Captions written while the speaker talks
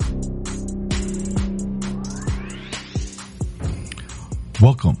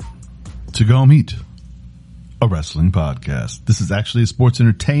Welcome to Go Meet, a wrestling podcast. This is actually a sports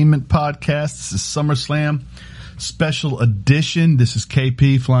entertainment podcast. This is SummerSlam special edition. This is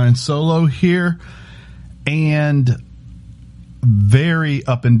KP flying solo here, and very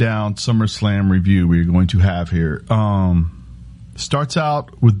up and down SummerSlam review we're going to have here. Starts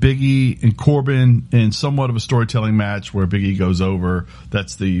out with Big E and Corbin in somewhat of a storytelling match where Big E goes over.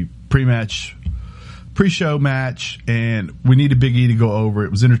 That's the pre-show match, and we needed Big E to go over.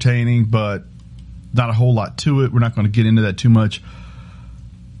 It was entertaining, but not a whole lot to it. We're not going to get into that too much.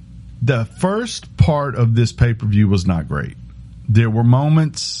 The first part of this pay-per-view was not great. There were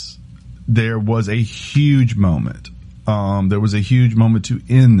moments. There was a huge moment. There was a huge moment to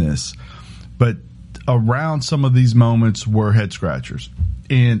end this, but around some of these moments were head scratchers,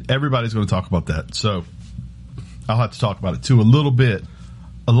 and everybody's going to talk about that. So I'll have to talk about it too a little bit.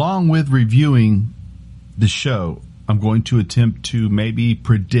 Along with reviewing the show, I'm going to attempt to maybe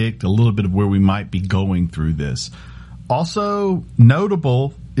predict a little bit of where we might be going through this. Also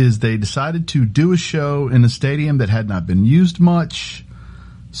notable is they decided to do a show in a stadium that had not been used much.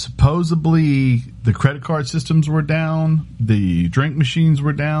 Supposedly the credit card systems were down, the drink machines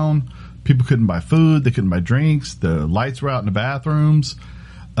were down, people couldn't buy food, they couldn't buy drinks, the lights were out in the bathrooms,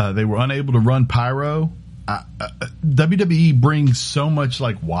 they were unable to run pyro. WWE brings so much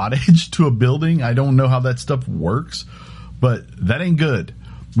like wattage to a building. I don't know how that stuff works, but that ain't good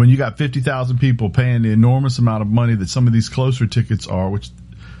when you got 50,000 people paying the enormous amount of money that some of these closer tickets are, which,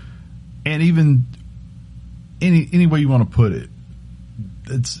 and even any way you want to put it,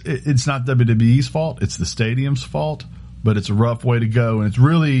 it's not WWE's fault. It's the stadium's fault, but it's a rough way to go. And it's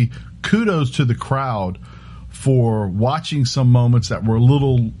really kudos to the crowd for watching some moments that were a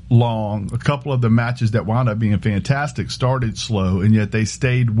little long. A couple of the matches that wound up being fantastic started slow, and yet they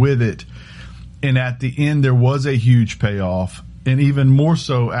stayed with it. And at the end, there was a huge payoff, and even more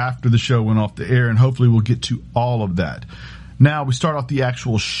so after the show went off the air, and hopefully we'll get to all of that. Now, we start off the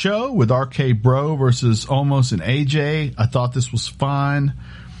actual show with RK Bro versus Omos and AJ. I thought this was fine.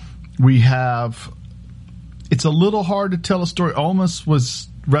 It's a little hard to tell a story. Omos was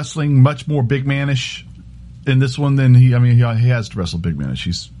wrestling much more big manish in this one than he has to wrestle big manish.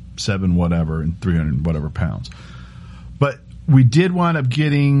 He's 7 whatever and 300 whatever pounds. But we did wind up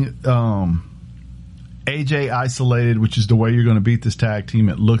getting AJ isolated, which is the way you're going to beat this tag team.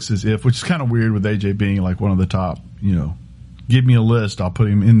 It looks as if, which is kind of weird with AJ being like one of the top, give me a list, I'll put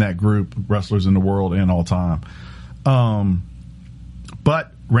him in that group, wrestlers in the world and all time.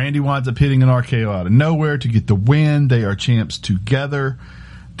 But Randy winds up hitting an RKO out of nowhere to get the win. They are champs together.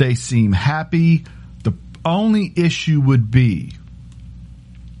 They seem happy. The only issue would be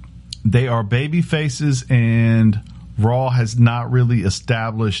they are baby faces, and Raw has not really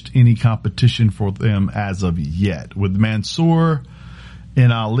established any competition for them as of yet. With Mansoor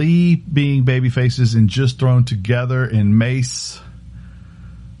and Ali being baby faces and just thrown together, and Mace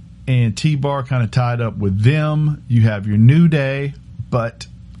and T-Bar kind of tied up with them, you have your New Day, but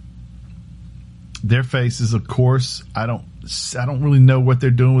their faces, of course, I don't really know what they're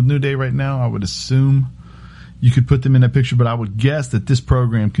doing with New Day right now. I would assume you could put them in that picture, but I would guess that this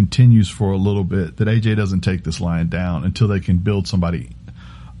program continues for a little bit, that AJ doesn't take this line down until they can build somebody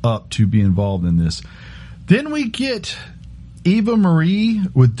up to be involved in this. Then we get Eva Marie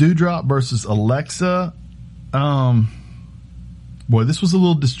with Doudrop versus Alexa. Boy, this was a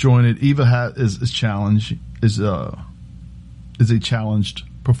little disjointed. Eva is a challenged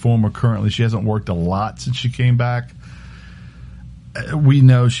performer currently. She hasn't worked a lot since she came back. We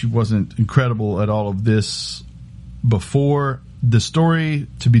know she wasn't incredible at all of this before. The story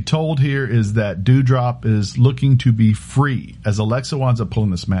to be told here is that Doudrop is looking to be free as Alexa winds up pulling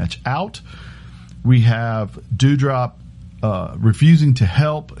this match out. We have Doudrop refusing to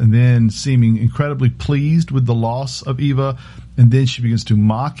help and then seeming incredibly pleased with the loss of Eva, and then she begins to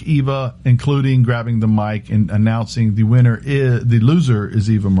mock Eva, including grabbing the mic and announcing the loser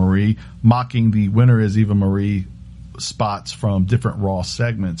is Eva Marie, mocking the winner is Eva Marie spots from different Raw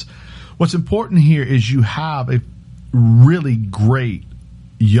segments. What's important here is you have a really great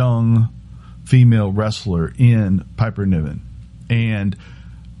young female wrestler in Piper Niven, and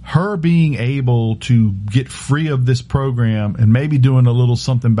her being able to get free of this program and maybe doing a little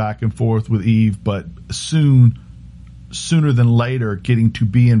something back and forth with Eve, but sooner than later getting to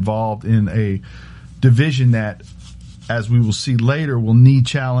be involved in a division that, as we will see later, will need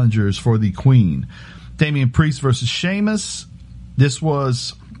challengers for the Queen. Damian Priest versus Sheamus. This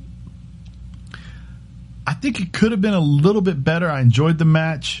was, I think it could have been a little bit better. I enjoyed the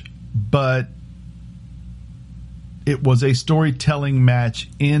match, but it was a storytelling match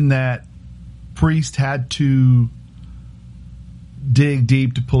in that Priest had to dig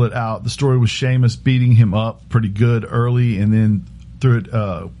deep to pull it out. The story was Sheamus beating him up pretty good early, and then through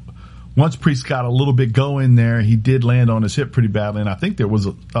it, once Priest got a little bit going there, he did land on his hip pretty badly, and I think there was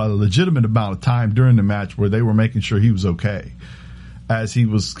a legitimate amount of time during the match where they were making sure he was okay, as he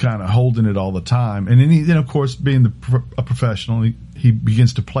was kind of holding it all the time. And then of course, being a professional, he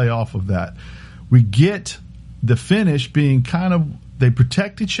begins to play off of that. We get the finish being they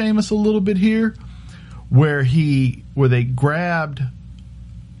protected Sheamus a little bit here, where they grabbed,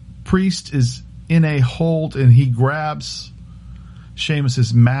 Priest is in a hold and he grabs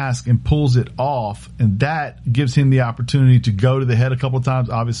Sheamus's mask and pulls it off, and that gives him the opportunity to go to the head a couple of times.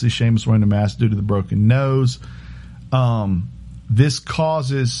 Obviously, Sheamus wearing the mask due to the broken nose. This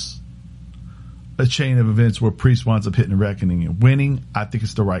causes a chain of events where Priest winds up hitting a reckoning and winning. I think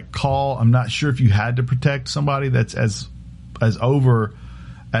it's the right call. I'm not sure if you had to protect somebody that's as over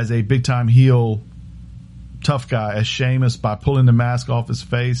as a big time heel tough guy as Sheamus by pulling the mask off his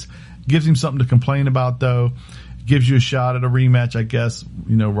face. Gives him something to complain about, though. Gives you a shot at a rematch, I guess.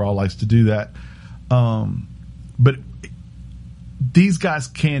 Raw likes to do that. But these guys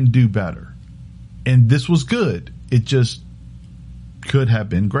can do better. And this was good. It just could have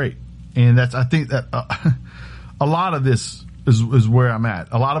been great. And I think that a lot of this is where I'm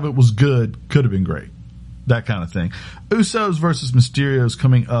at. A lot of it was good, could have been great. That kind of thing. Usos versus Mysterios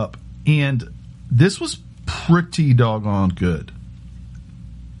coming up. And this was pretty doggone good.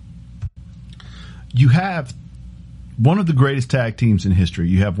 You have one of the greatest tag teams in history.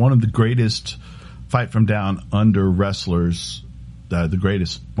 You have one of the greatest fight from down under wrestlers, one of the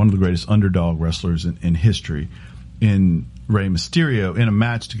greatest underdog wrestlers in history, in Rey Mysterio, in a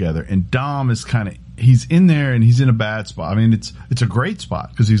match together. And Dom is he's in there and he's in a bad spot. I mean, it's a great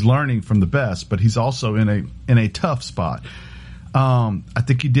spot because he's learning from the best, but he's also in a tough spot. I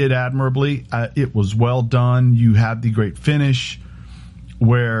think he did admirably. It was well done. You have the great finish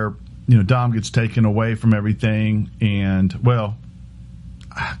where Dom gets taken away from everything, and, well,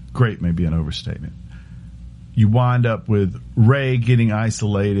 great may be an overstatement. You wind up with Rey getting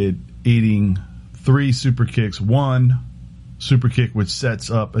isolated, eating 3 super kicks, 1 super kick which sets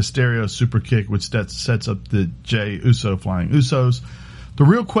up a stereo super kick which sets up the Jey Uso flying Usos. The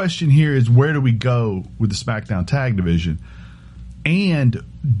real question here is, where do we go with the SmackDown Tag Division? And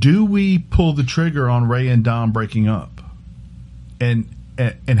do we pull the trigger on Rey and Dom breaking up? And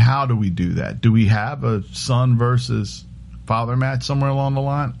how do we do that? Do we have a son versus father match somewhere along the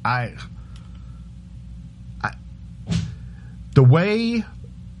line? The way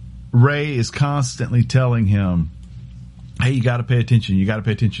Rey is constantly telling him, "Hey, you got to pay attention. You got to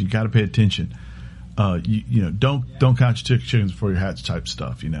pay attention. You got to pay attention. Don't count your chickens before your hats," type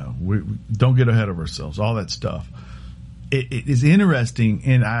stuff. We don't get ahead of ourselves. All that stuff. It is interesting,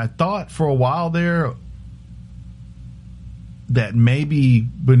 and I thought for a while there that maybe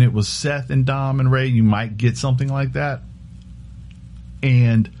when it was Seth and Dom and Rey, you might get something like that.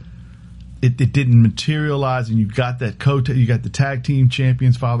 And it didn't materialize, and you got you got the tag team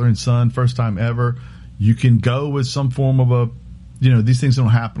champions, father and son, first time ever. You can go with some form of these things don't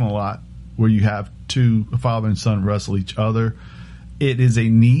happen a lot where you have a father and son wrestle each other. It is a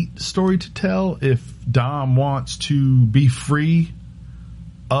neat story to tell if Dom wants to be free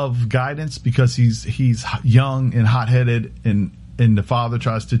of guidance because he's young and hot-headed, and the father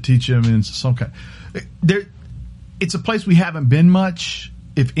tries to teach him in some kind. It's a place we haven't been much.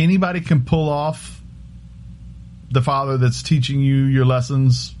 If anybody can pull off the father that's teaching you your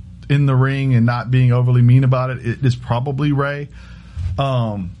lessons in the ring and not being overly mean about it, it is probably Rey.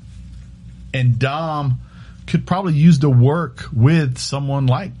 And Dom could probably use to work with someone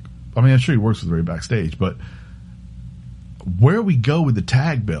I'm sure he works with Rey backstage, but where we go with the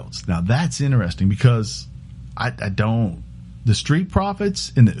tag belts, now that's interesting because the Street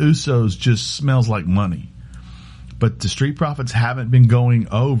Profits and the Usos just smells like money. But the Street Profits haven't been going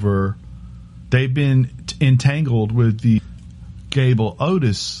over. They've been entangled with the Gable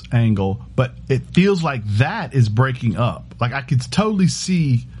Otis angle, but it feels like that is breaking up. Like I could totally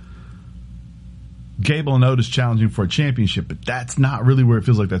see Gable and Otis challenging for a championship, but that's not really where it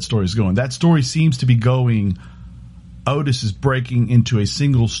feels like that story is going. That story seems to be going, Otis is breaking into a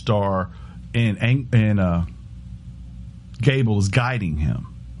single star, and Gable is guiding him.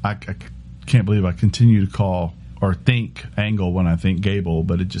 I can't believe I continue to call or think Angle when I think Gable,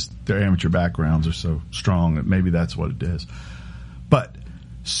 but their amateur backgrounds are so strong that maybe that's what it is. But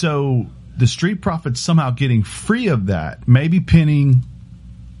so the Street Profits somehow getting free of that, maybe pinning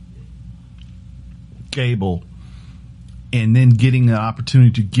Gable, and then getting an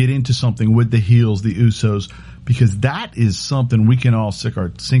opportunity to get into something with the heels, the Usos, because that is something we can all sink our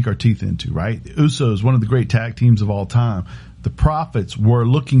teeth into, right? The Usos, one of the great tag teams of all time. the Profits were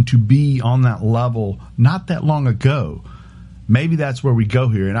looking to be on that level not that long ago. Maybe that's where we go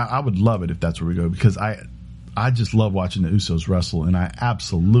here, and I would love it if that's where we go, because I just love watching the Usos wrestle, and I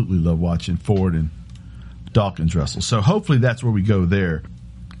absolutely love watching Ford and Dawkins wrestle. So hopefully that's where we go there.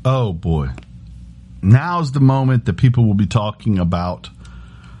 Oh boy. Now's the moment that people will be talking about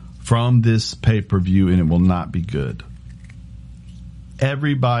from this pay-per-view, and it will not be good.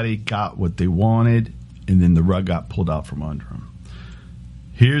 Everybody got what they wanted, and then the rug got pulled out from under them.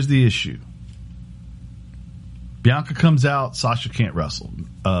 Here's the issue. Bianca comes out, Sasha can't wrestle.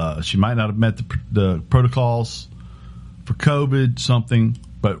 She might not have met the protocols for COVID, something,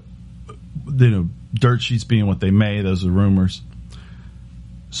 but dirt sheets being what they may, those are rumors.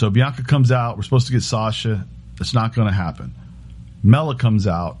 So Bianca comes out, we're supposed to get Sasha. It's not going to happen. Mella comes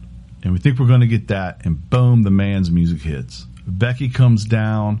out, and we think we're going to get that, and boom, the man's music hits. Becky comes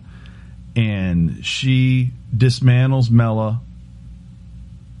down, and she dismantles Mella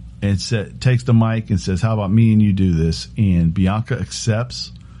and takes the mic and says, how about me and you do this? And Bianca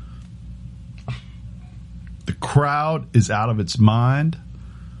accepts. The crowd is out of its mind.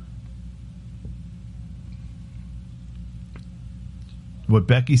 What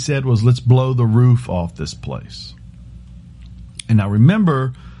Becky said was, let's blow the roof off this place. And now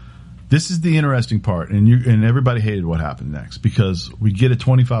remember, this is the interesting part, and everybody hated what happened next, because we get a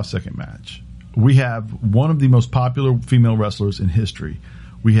 25-second match. We have one of the most popular female wrestlers in history.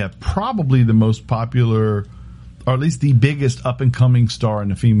 We have probably the most popular, or at least the biggest up-and-coming star in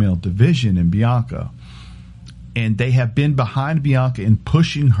the female division in Bianca. And they have been behind Bianca and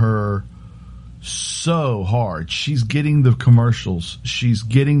pushing her so hard. She's getting the commercials. She's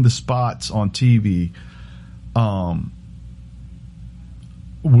getting the spots on TV.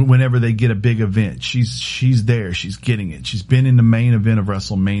 Whenever they get a big event, she's there. She's getting it. She's been in the main event of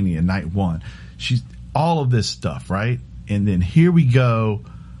WrestleMania Night 1. She's all of this stuff, right? And then here we go.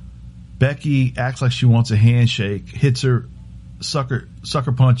 Becky acts like she wants a handshake, hits her, sucker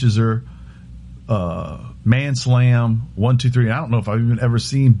punches her, man slam, 1, 2, 3. I don't know if I've even ever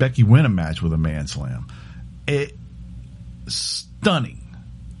seen Becky win a match with a man slam. Stunning.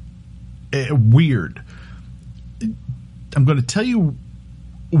 Weird. I'm going to tell you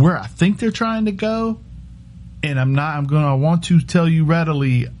where I think they're trying to go, and I want to tell you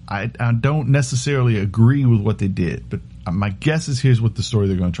readily, I don't necessarily agree with what they did, but my guess is here's what the story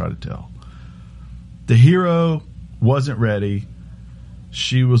they're going to try to tell. The hero wasn't ready.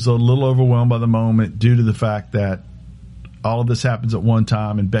 She was a little overwhelmed by the moment due to the fact that all of this happens at one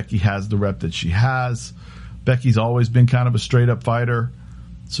time, and Becky has the rep that she has. Becky's always been kind of a straight up fighter,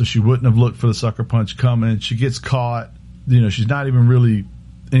 so she wouldn't have looked for the sucker punch coming. She gets caught. She's not even really,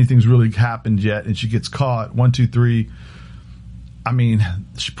 anything's really happened yet, and she gets caught. 1, 2, 3. I mean,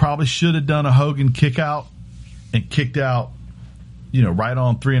 she probably should have done a Hogan kick out and kicked out, right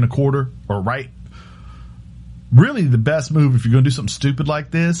on 3 1/4 or right. Really, the best move if you're going to do something stupid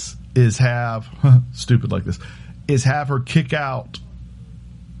like this is have her kick out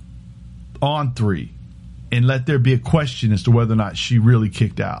on 3 and let there be a question as to whether or not she really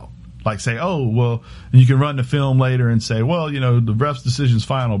kicked out. Like say, oh, well, and you can run the film later and say, well, the ref's decision's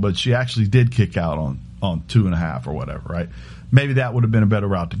final, but she actually did kick out on 2 1/2 or whatever, right? Maybe that would have been a better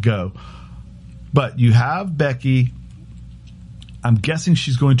route to go. But you have Becky. I'm guessing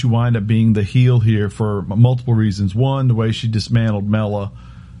she's going to wind up being the heel here for multiple reasons. 1, the way she dismantled Mella.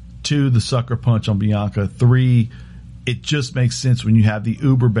 2, the sucker punch on Bianca. 3, it just makes sense when you have the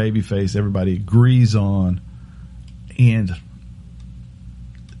uber babyface everybody agrees on. And,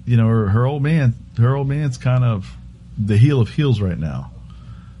 her old man's kind of the heel of heels right now.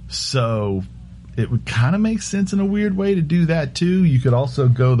 So it would kind of make sense in a weird way to do that too. You could also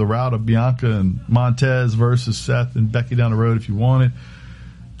go the route of Bianca and Montez versus Seth and Becky down the road if you wanted.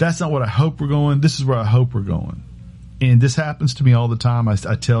 That's not what I hope we're going. This is where I hope we're going. And this happens to me all the time. I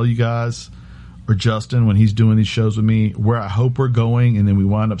tell you guys, or Justin, when he's doing these shows with me, where I hope we're going, and then we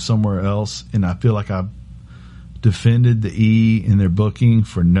wind up somewhere else. And I feel like I've defended the E in their booking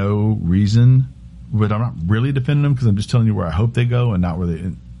for no reason. But I'm not really defending them because I'm just telling you where I hope they go and not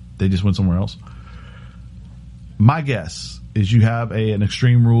where they just went somewhere else. My guess is you have an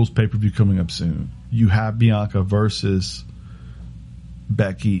Extreme Rules pay-per-view coming up soon. You have Bianca versus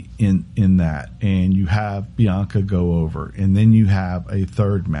Becky in that, and you have Bianca go over, and then you have a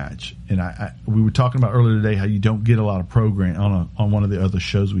third match. And we were talking about earlier today how you don't get a lot of program on one of the other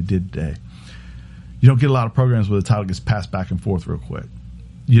shows we did today. You don't get a lot of programs where the title gets passed back and forth real quick.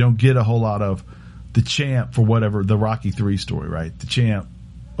 You don't get a whole lot of the champ for whatever, the Rocky 3 story, right? The champ,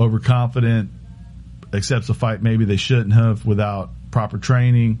 overconfident, accepts a fight maybe they shouldn't have without proper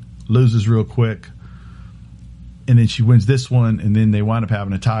training, loses real quick, and then she wins this one, and then they wind up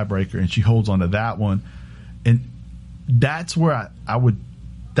having a tiebreaker, and she holds on to that one. And that's where I would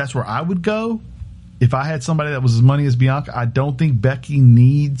go if I had somebody that was as money as Bianca. I just don't think Becky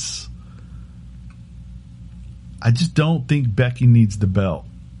needs the belt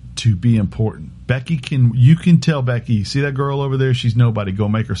to be important. You can tell Becky, see that girl over there? She's nobody. Go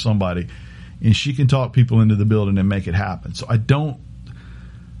make her somebody. And she can talk people into the building and make it happen. So I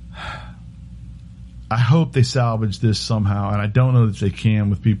hope they salvage this somehow. And I don't know that they can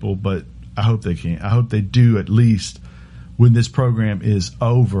with people, but I hope they can. I hope they do, at least when this program is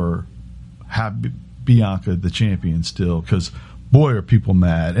over, have Bianca the champion still. Because boy, are people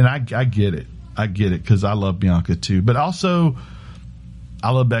mad. And I get it. I get it, because I love Bianca too. But also,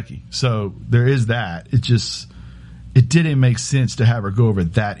 I love Becky. So there is that. It didn't make sense to have her go over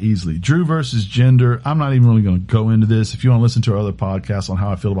that easily. Drew versus Jinder. I'm not even really going to go into this. If you want to listen to our other podcasts on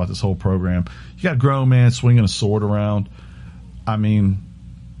how I feel about this whole program, you got a grown man swinging a sword around. I mean,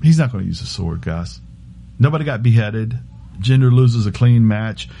 he's not going to use a sword, guys. Nobody got beheaded. Jinder loses a clean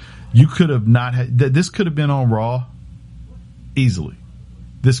match. You could have not had, this could have been on Raw easily.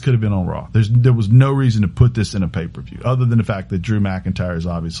 This could have been on Raw. There was no reason to put this in a pay-per-view other than the fact that Drew McIntyre is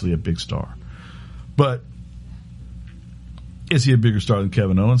obviously a big star. But is he a bigger star than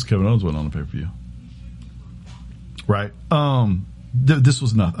Kevin Owens? Kevin Owens went on the pay-per-view. Right? This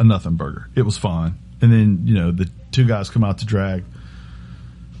was a nothing burger. It was fine. And then, the two guys come out to drag.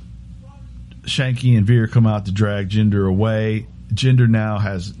 Shanky and Veer come out to drag Jinder away. Jinder now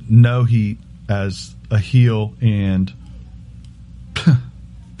has no heat as a heel, and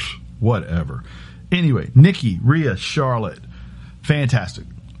whatever. Anyway, Nikki, Rhea, Charlotte. Fantastic.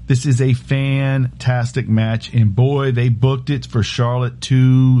 This is a fantastic match, and boy, they booked it for Charlotte to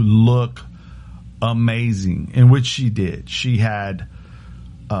look amazing, in which she did. She had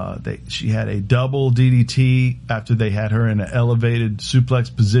a double DDT after they had her in an elevated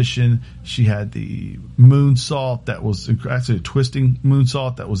suplex position. She had the moonsault that was actually a twisting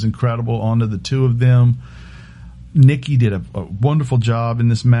moonsault that was incredible onto the two of them. Nikki did a wonderful job in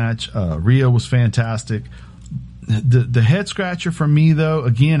this match. Rhea was fantastic. The head scratcher for me, though,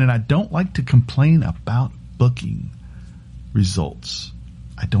 again, and I don't like to complain about booking results.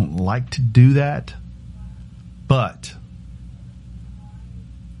 I don't like to do that, but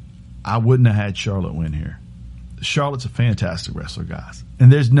I wouldn't have had Charlotte win here. Charlotte's a fantastic wrestler, guys.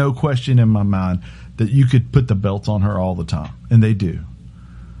 And there's no question in my mind that you could put the belt on her all the time. And they do.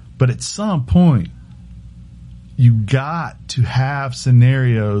 But at some point, you got to have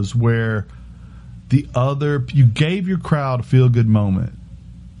scenarios where you gave your crowd a feel-good moment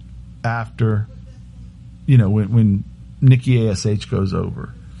after, when Nikki ASH goes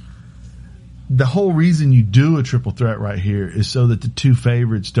over. The whole reason you do a triple threat right here is so that the two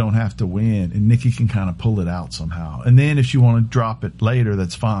favorites don't have to win, and Nikki can kind of pull it out somehow. And then if you want to drop it later,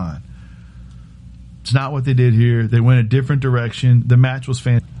 that's fine. It's not what they did here. They went a different direction. The match was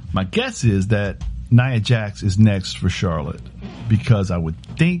fantastic. My guess is that Nia Jax is next for Charlotte, because I would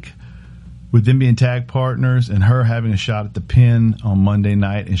think with them being tag partners and her having a shot at the pin on Monday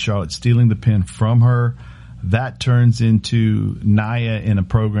night and Charlotte stealing the pin from her, that turns into Nia in a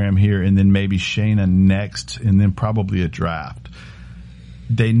program here, and then maybe Shayna next, and then probably a draft.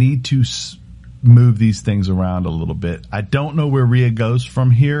 They need to move these things around a little bit. I don't know where Rhea goes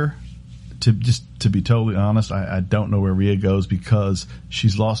from here. To be totally honest, I don't know where Rhea goes, because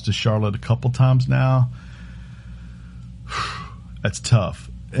she's lost to Charlotte a couple times now. That's tough.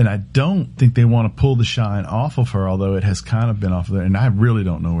 And I don't think they want to pull the shine off of her, although it has kind of been off of there. And I really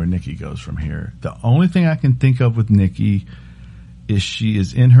don't know where Nikki goes from here. The only thing I can think of with Nikki is she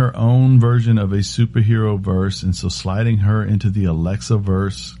is in her own version of a superhero verse, and so sliding her into the Alexa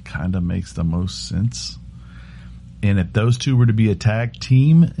verse kind of makes the most sense. And if those two were to be a tag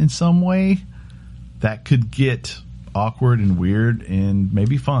team in some way, that could get awkward and weird and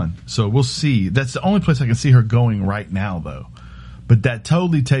maybe fun. So we'll see. That's the only place I can see her going right now, though. But that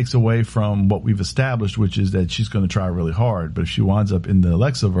totally takes away from what we've established, which is that she's going to try really hard. But if she winds up in the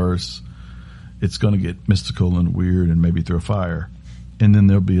Alexa verse, it's going to get mystical and weird and maybe throw fire. And then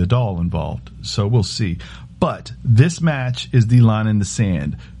there'll be a doll involved. So we'll see. But this match is the line in the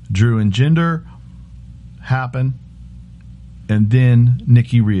sand. Drew and Jinder happen. And then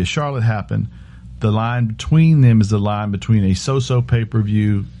Nikki, Rhea, Charlotte happen. The line between them is the line between a so-so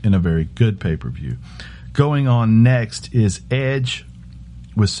pay-per-view and a very good pay-per-view. Going on next is Edge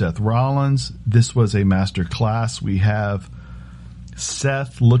with Seth Rollins. This was a master class. We have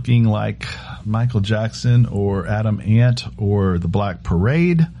Seth looking like Michael Jackson or Adam Ant or the Black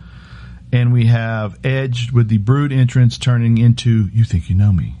Parade. And we have Edge with the Brood entrance turning into You Think You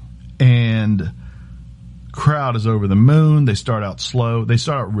Know Me. And Crowd is over the moon. They start out slow. They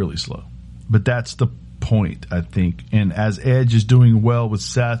start out really slow. But that's the point, I think. And as Edge is doing well with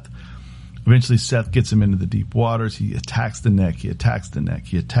Seth, eventually Seth gets him into the deep waters. He attacks the neck. He attacks the neck.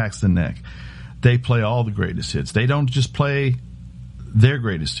 He attacks the neck. They play all the greatest hits. They don't just play their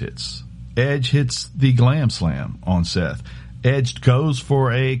greatest hits. Edge hits the glam slam on Seth. Edge goes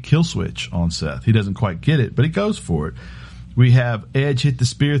for a kill switch on Seth. He doesn't quite get it, but he goes for it. We have Edge hit the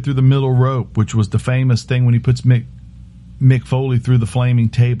spear through the middle rope, which was the famous thing when he puts Mick Foley through the flaming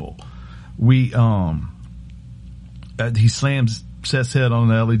table. He slams Seth's head on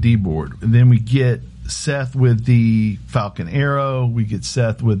the LED board. And then we get Seth with the Falcon Arrow. We get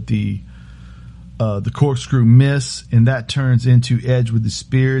Seth with the corkscrew miss, and that turns into Edge with the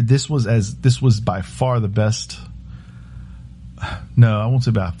spear. This was by far the best. No, I won't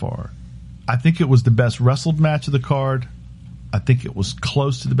say by far. I think it was the best wrestled match of the card. I think it was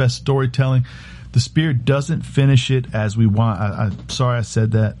close to the best storytelling. The spear doesn't finish it as we wind. Sorry, I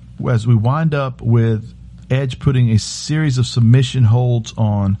said that. As we wind up with Edge putting a series of submission holds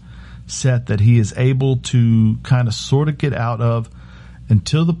on Seth that he is able to kind of sort of get out of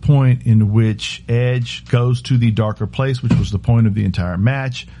until the point in which Edge goes to the darker place, which was the point of the entire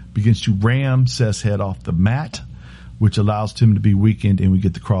match, begins to ram Seth's head off the mat, which allows him to be weakened, and we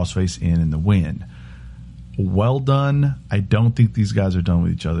get the crossface in the win. Well done. I don't think these guys are done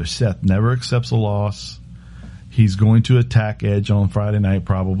with each other. Seth never accepts a loss. He's going to attack Edge on Friday night,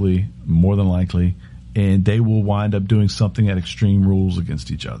 probably, more than likely, and they will wind up doing something at Extreme Rules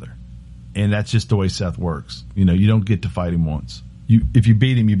against each other. And that's just the way Seth works. You know, you don't get to fight him once. If you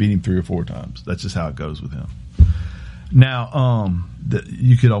beat him 3 or 4 times. That's just how it goes with him. Now,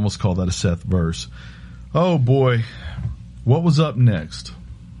 you could almost call that a Seth verse. Oh boy, what was up next?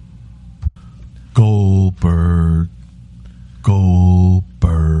 Goldberg,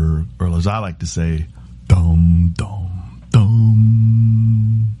 or as I like to say, dum dum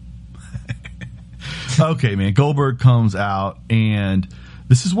dum. Okay, man, Goldberg comes out, and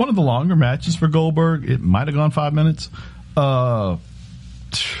this is one of the longer matches for Goldberg. It might have gone 5 minutes. I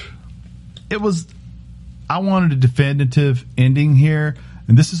wanted a definitive ending here,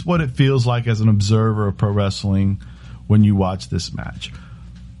 and this is what it feels like as an observer of pro wrestling when you watch this match.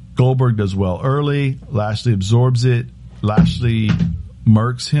 Goldberg does well early. Lashley absorbs it. Lashley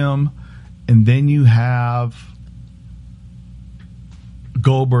murks him, and then you have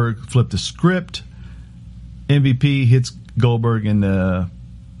Goldberg flip the script. MVP hits Goldberg in the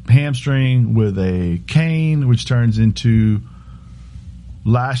hamstring with a cane, which turns into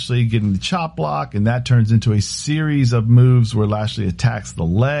Lashley getting the chop block, and that turns into a series of moves where Lashley attacks the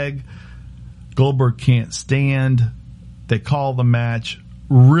leg. Goldberg can't stand. They call the match.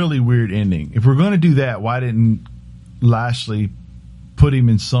 Really weird ending. If we're going to do that, why didn't Lashley put him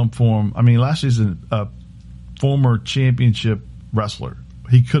in some form? I mean, Lashley's a former championship wrestler.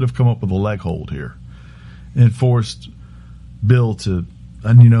 He could have come up with a leg hold here and forced Bill to.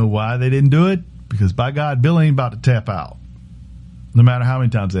 And you know why they didn't do it? Because by God, Bill ain't about to tap out, no matter how many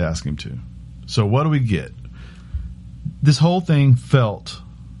times they ask him to. So what do we get? This whole thing felt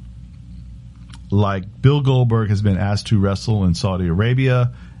like Bill Goldberg has been asked to wrestle in Saudi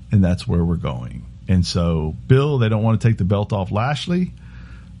Arabia, and that's where we're going. And so Bill, they don't want to take the belt off Lashley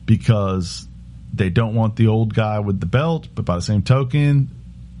because they don't want the old guy with the belt, but by the same token,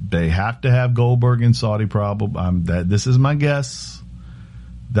 they have to have Goldberg in Saudi probably. This is my guess.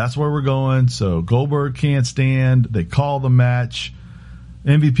 That's where we're going. So Goldberg can't stand. They call the match.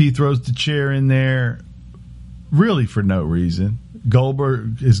 MVP throws the chair in there really for no reason.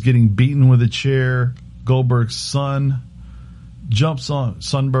 Goldberg is getting beaten with a chair. Goldberg's son jumps on,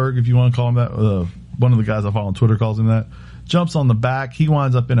 Sunberg, if you want to call him that. One of the guys I follow on Twitter calls him that. Jumps on the back. He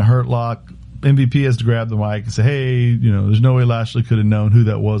winds up in a hurt lock. MVP has to grab the mic and say, hey, there's no way Lashley could have known who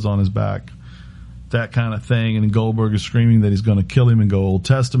that was on his back. That kind of thing. And Goldberg is screaming that he's going to kill him and go Old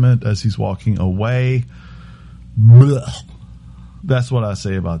Testament as he's walking away. Blah. That's what I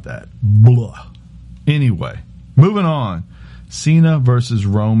say about that. Blah. Anyway, moving on. Cena versus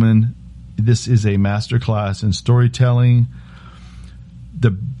Roman. This is a masterclass in storytelling.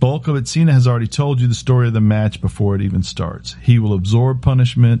 The bulk of it, Cena has already told you the story of the match before it even starts. He will absorb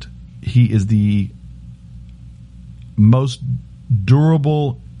punishment. He is the most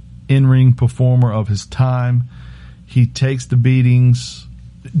durable in-ring performer of his time. He takes the beatings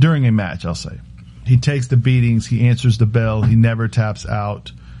during a match, I'll say. He takes the beatings. He answers the bell. He never taps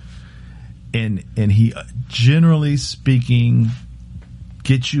out. And he, generally speaking,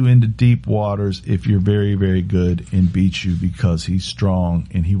 gets you into deep waters if you're very, very good and beats you because he's strong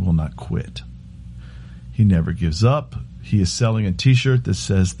and he will not quit. He never gives up. He is selling a t-shirt that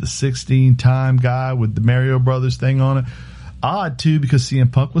says the 16-time guy with the Mario Brothers thing on it. Odd, too, because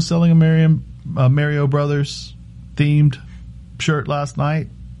CM Punk was selling a Mario Brothers themed shirt last night.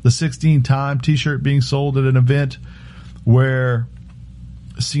 The 16-time t-shirt being sold at an event where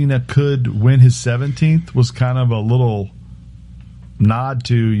Cena could win his 17th was kind of a little nod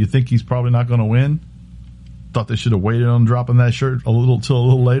to, you think he's probably not going to win? Thought they should have waited on dropping that shirt till a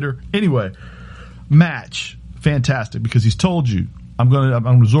little later. Anyway, match. Fantastic, because he's told you, I'm going to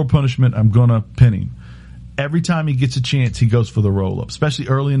absorb punishment, I'm going to pin him. Every time he gets a chance, he goes for the roll-up, especially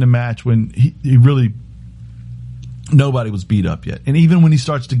early in the match when he really, nobody was beat up yet. And even when he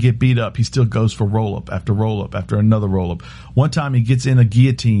starts to get beat up, he still goes for roll-up after another roll-up. One time he gets in a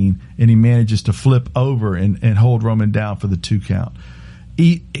guillotine and he manages to flip over and hold Roman down for the 2 count.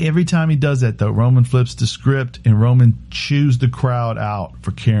 Every time he does that, though, Roman flips the script and Roman chews the crowd out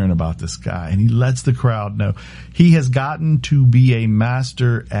for caring about this guy. And he lets the crowd know. He has gotten to be a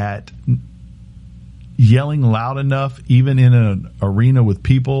master at yelling loud enough, even in an arena with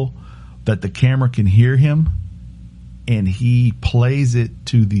people, that the camera can hear him. And he plays it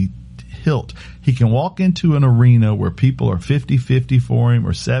to the hilt. He can walk into an arena where people are 50-50 for him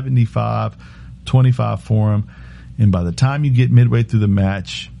or 75-25 for him. And by the time you get midway through the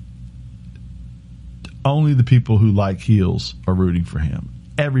match, only the people who like heels are rooting for him.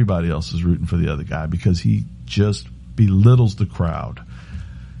 Everybody else is rooting for the other guy because he just belittles the crowd.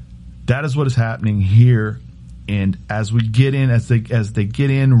 That is what is happening here. And as we get in, as they get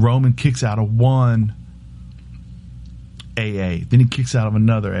in, Roman kicks out of one AA. Then he kicks out of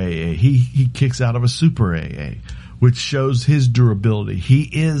another AA. He kicks out of a super AA, which shows his durability. He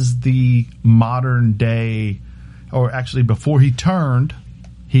is the modern day, or actually before he turned,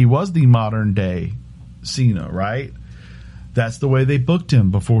 he was the modern day Cena, right? That's the way they booked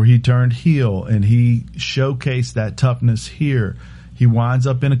him before he turned heel, and he showcased that toughness here. He winds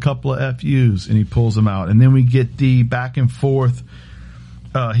up in a couple of FUs and he pulls them out. And then we get the back and forth.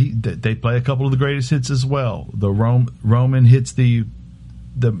 They play a couple of the greatest hits as well. The Roman hits the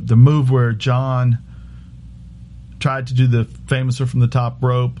move where John tried to do the famouser from the top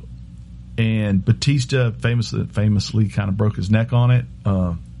rope, and Batista famously kind of broke his neck on it.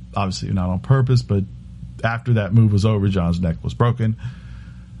 Obviously not on purpose, but after that move was over, John's neck was broken.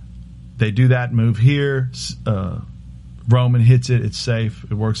 They do that move here. Roman hits it. It's safe.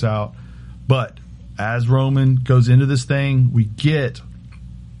 It works out. But as Roman goes into this thing, we get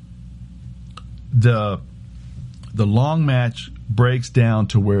the long match breaks down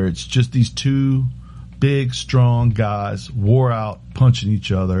to where it's just these two big, strong guys wore out, punching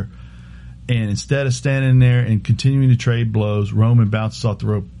each other. And instead of standing there and continuing to trade blows, Roman bounces off the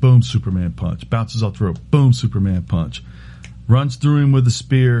rope, boom, Superman punch. Bounces off the rope, boom, Superman punch. Runs through him with a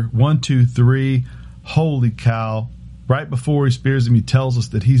spear. 1, 2, 3. Holy cow. Right before he spears him, he tells us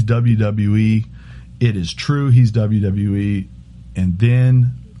that he's WWE. It is true, he's WWE. And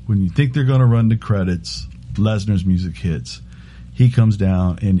then when you think they're going to run the credits, Lesnar's music hits. He comes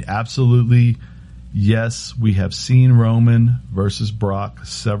down, and absolutely, yes, we have seen Roman versus Brock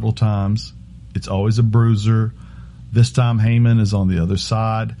several times. It's always a bruiser. This time Heyman is on the other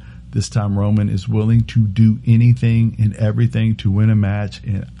side. This time Roman is willing to do anything and everything to win a match.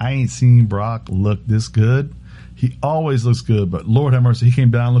 And I ain't seen Brock look this good. He always looks good, but Lord have mercy, he came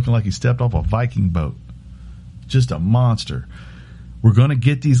down looking like he stepped off a Viking boat. Just a monster. We're going to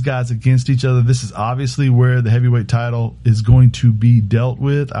get these guys against each other. This is obviously where the heavyweight title is going to be dealt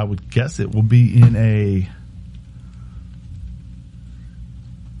with. I would guess it will be in it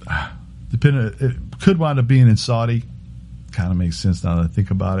could wind up being in Saudi. Kind of makes sense now that I think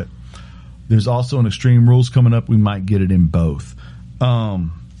about it. There's also an Extreme Rules coming up. We might get it in both.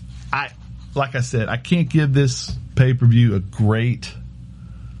 Like I said, I can't give this pay-per-view a great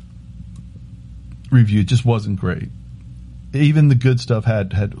review. It just wasn't great. Even the good stuff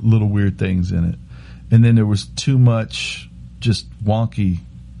had little weird things in it. And then there was too much just wonky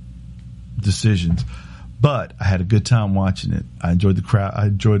decisions. But I had a good time watching it. I enjoyed the crowd. I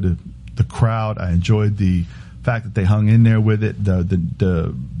enjoyed the crowd. I enjoyed the fact that they hung in there with it.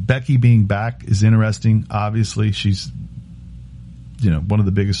 The Becky being back is interesting. Obviously, she's one of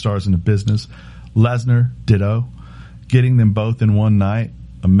the biggest stars in the business. Lesnar, ditto. Getting them both in one night,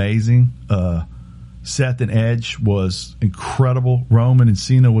 amazing. Seth and Edge was incredible. Roman and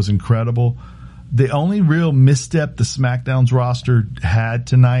Cena was incredible. The only real misstep the SmackDown's roster had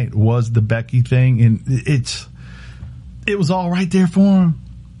tonight was the Becky thing, and it was all right there for them.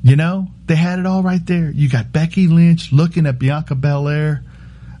 They had it all right there. You got Becky Lynch looking at Bianca Belair.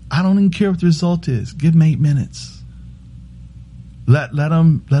 I don't even care what the result is. Give them 8 minutes. Let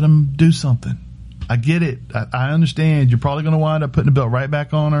them do something. I get it. I understand. You're probably going to wind up putting the belt right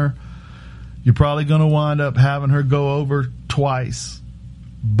back on her. You're probably going to wind up having her go over twice.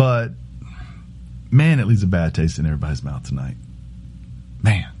 But, man, it leaves a bad taste in everybody's mouth tonight.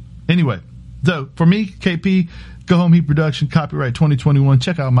 Man. Anyway, so for me, KP, Go Home Heat Production, copyright 2021.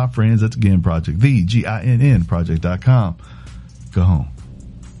 Check out my friends at the GIN Project, the GINN project.com. Go home.